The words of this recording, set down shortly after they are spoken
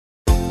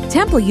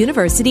Temple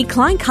University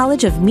Klein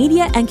College of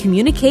Media and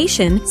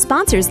Communication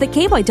sponsors the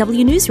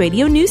KYW News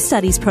Radio News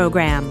Studies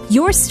program.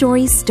 Your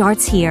story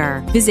starts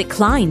here. Visit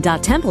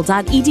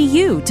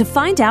klein.temple.edu to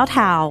find out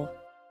how.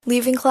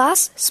 Leaving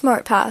class?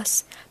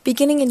 SmartPass.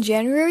 Beginning in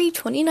January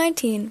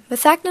 2019,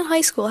 Methacton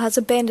High School has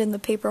abandoned the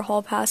paper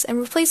hall pass and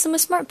replaced them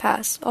with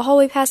SmartPass, a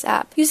hallway pass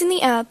app. Using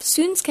the app,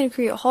 students can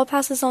create hall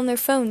passes on their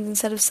phones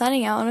instead of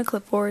signing out on a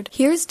clipboard.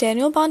 Here's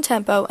Daniel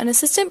Bontempo, an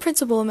assistant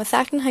principal of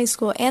Methacton High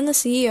School and the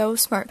CEO of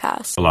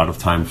SmartPass. A lot of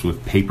times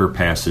with paper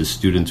passes,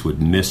 students would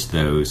miss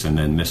those and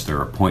then miss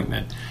their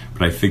appointment.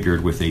 But I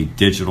figured with a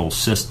digital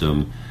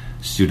system,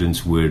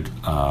 students would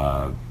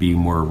be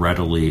more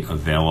readily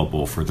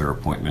available for their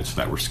appointments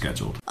that were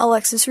scheduled.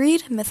 Alexis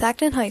Reed,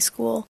 Methacton High School.